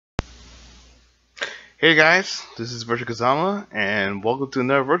Hey guys, this is Virtua Kazama, and welcome to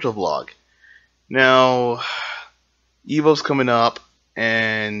another virtual vlog. Now, Evo's coming up,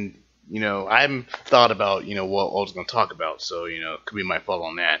 and I haven't thought about what I was going to talk about, so it could be my fault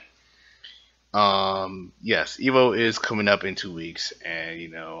on that. Yes, Evo is coming up in 2 weeks,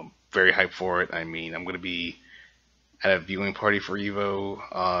 and I'm very hyped for it. I mean, I'm going to be at a viewing party for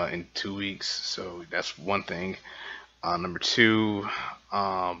Evo in 2 weeks, so that's one thing. Number two,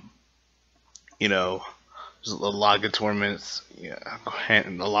 you know. There's a lot of good tournaments. Yeah,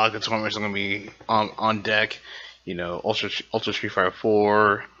 and a lot of good tournaments are going to be on deck. Ultra Street Fighter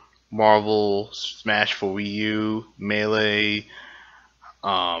 4, Marvel, Smash for Wii U, Melee,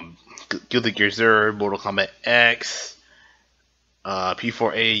 Guilty Gear Zero, Mortal Kombat X,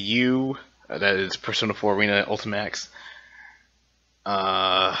 P4AU, that is Persona 4 Arena Ultimax.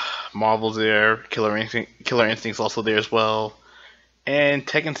 Marvel's there, Killer Instinct's also there as well, and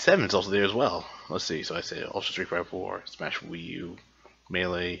Tekken 7 is also there as well. Let's see, so I said Ultra Street Fighter 4, Smash for Wii U,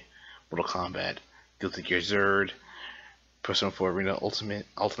 Melee, Mortal Kombat, Guilty Gear Zerd, Persona 4 Arena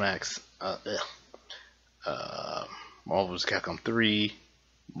Ultimax, Marvel vs. Capcom 3,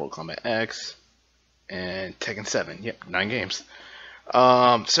 Mortal Kombat X, and Tekken 7. Yep, 9 games.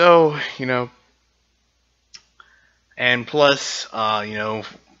 And plus, Dead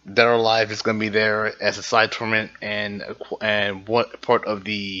or Alive is going to be there as a side tournament and what part of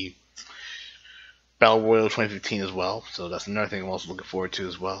the Battle Royale 2015 as well. So that's another thing I'm also looking forward to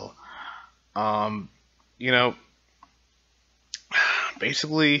as well.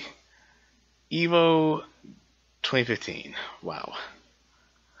 Basically, Evo 2015. Wow.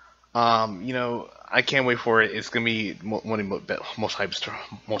 I can't wait for it. It's gonna be one of the most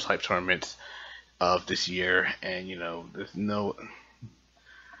hyped tournaments of this year, and there's no.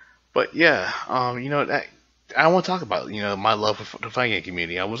 But yeah, that I want to talk about my love for the fighting game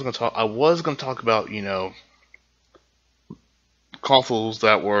community. I was gonna talk about consoles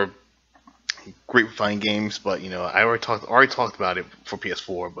that were great for fighting games, but I already talked about it for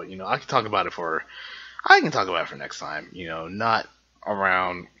PS4. But I can talk about it for next time. Not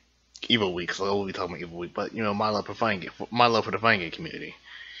around Evo Week, so I will be talking about Evo Week. But my love for the fighting game community.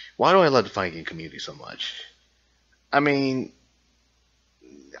 Why do I love the fighting game community so much?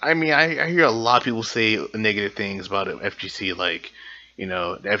 I hear a lot of people say negative things about FGC, like, the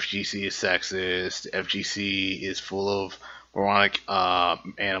FGC is sexist, the FGC is full of moronic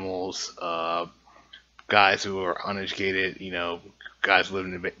animals, guys who are uneducated, guys who live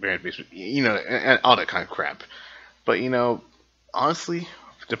in the barren basement, and all that kind of crap. But, honestly,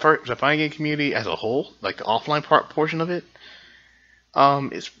 the fighting game community as a whole, like the offline portion of it,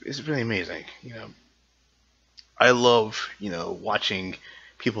 it's really amazing. I love, watching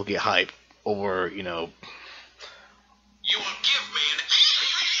people get hyped over, You will give me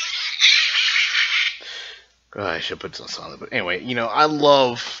God, I should put this on silent. But anyway, I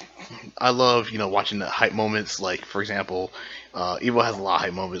love, watching the hype moments. Like, for example, Evo has a lot of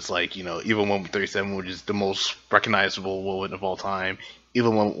hype moments. Like, Evo Moment 37, which is the most recognizable moment of all time.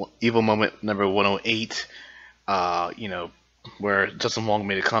 Evo Moment number 108, where Justin Wong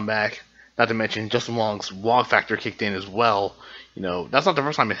made a comeback. Not to mention Justin Wong's Wong factor kicked in as well. That's not the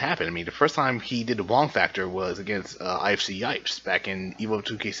first time it happened. The first time he did the Wong factor was against IFC Yipes back in Evo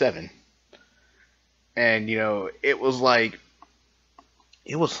 2K7. And it was like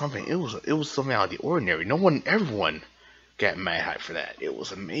it was something out of the ordinary. Everyone got mad hype for that. It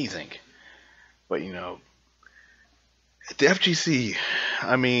was amazing. But the FGC,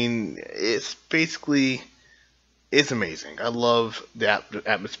 it's amazing. I love the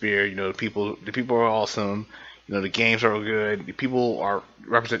atmosphere. The people are awesome. The games are good. The people are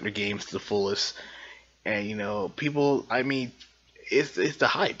representing the games to the fullest. And people. It's the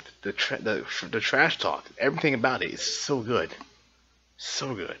hype, the trash talk, everything about it is so good,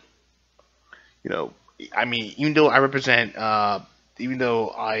 so good. Even though even though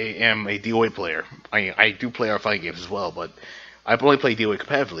I am a DOA player, I do play our fighting games as well, but I only play DOA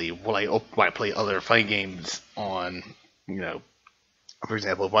competitively. While I play other fighting games on, for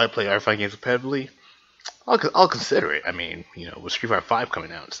example, if I play our fighting games competitively, I'll consider it. With Street Fighter 5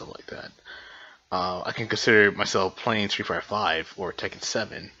 coming out and stuff like that. I can consider myself playing Street Fighter 5 or Tekken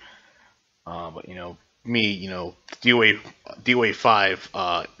 7. But me, DOA 5,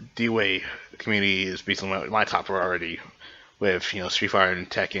 DOA community is basically my top priority. With Street Fighter and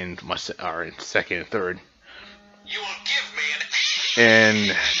Tekken are in second and third. You will give me an and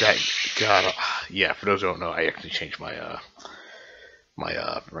that yeah. For those who don't know, I actually changed my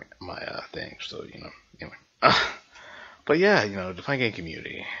thing. So anyway. But yeah, the fighting game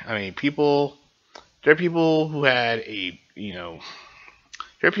community. There are people who had a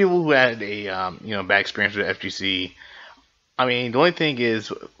there are people who had a bad experience with FGC. I mean, the only thing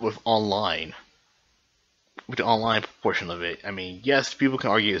is with online, with the online portion of it. I mean, yes, people can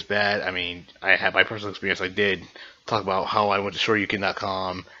argue it's bad. I mean, I had my personal experience. I did talk about how I went to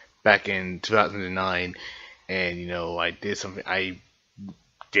shoryuken.com back in 2009, and I did something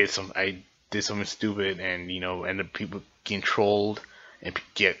stupid, and ended up people getting trolled and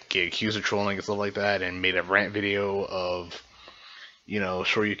get accused of trolling and stuff like that, and made a rant video of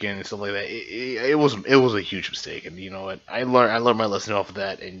Shoryuken and stuff like that. It was a huge mistake, and you know what? I learned my lesson off of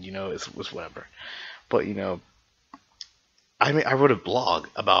that, and it was whatever. But I wrote a blog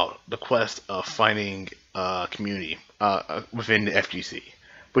about the quest of finding community within the FGC,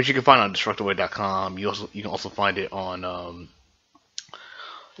 which you can find on destructoid.com. You can also find it on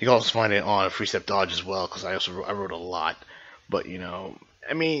Free Step Dodge as well, because I wrote a lot. But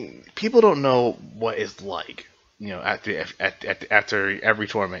I mean, people don't know what it's like. After every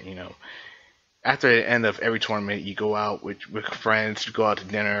tournament, after the end of every tournament, you go out with friends, you go out to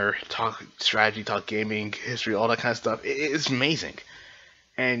dinner, talk strategy, talk gaming, history, all that kind of stuff. It's amazing,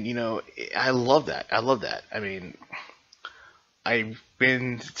 and I love that. I love that. I mean, I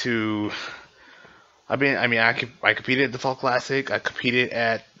competed at the Fall Classic. I competed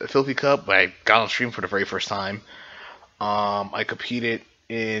at the Filthy Cup, but I got on stream for the very first time. I competed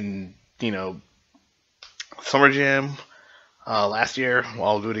in Summer Jam last year. Well,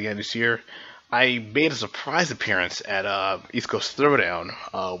 I'll do it again this year. I made a surprise appearance at East Coast Throwdown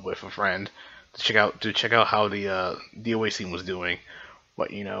with a friend to check out how the DOA scene was doing. But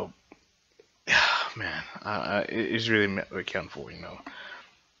man, it's really accounted for.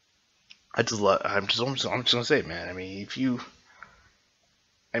 I'm just gonna say, man.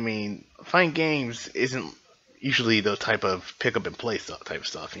 I mean, fighting games isn't usually the type of pick up and play type of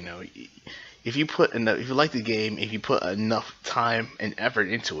stuff. If you like the game, if you put enough time and effort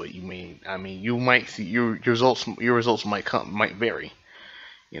into it, you might see your results. Your results might vary.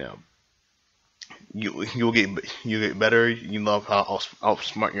 You'll get better. You love how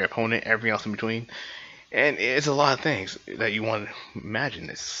outsmart your opponent. Everything else in between, and it's a lot of things that you want to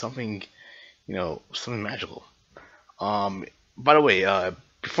imagine. It's something, something magical. By the way,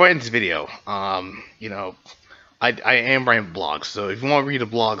 before I end this video, I am writing blogs, so if you want to read the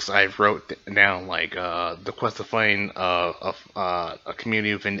blogs I've wrote down, like the quest to find a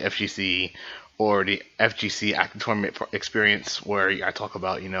community within FGC, or the FGC active tournament experience, where I talk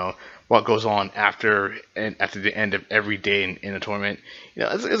about what goes on after the end of every day in a tournament.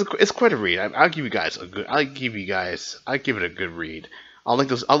 It's quite a read. I'll give it a good read. I'll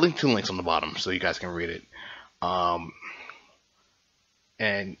link two links on the bottom so you guys can read it,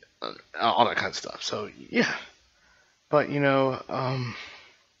 and all that kind of stuff. So yeah. But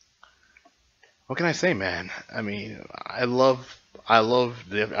what can I say, man? I mean, I love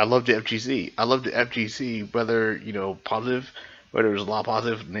the FGC. I love the FGC, whether positive, whether there's a lot of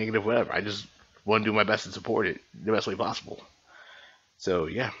positive, negative, whatever. I just want to do my best to support it the best way possible. So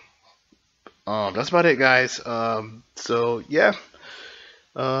yeah, that's about it, guys. So yeah,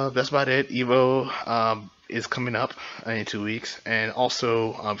 that's about it. Evo is coming up in 2 weeks, and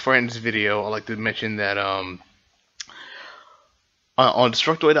also before I end this video, I'd like to mention that on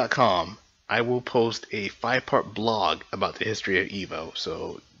Destructoid.com, I will post a 5-part blog about the history of Evo,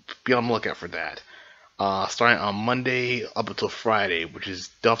 so be on the lookout for that. Starting on Monday up until Friday, which is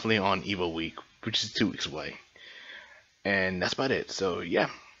definitely on Evo week, which is 2 weeks away. And that's about it. So yeah,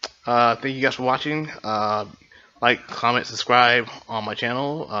 thank you guys for watching. Like, comment, subscribe on my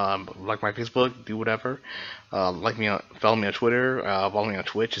channel. Like my Facebook, do whatever. Follow me on Twitter. Follow me on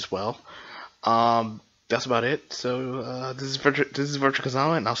Twitch as well. That's about it. So this is Virtua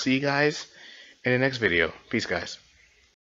Kazama, and I'll see you guys in the next video. Peace, guys.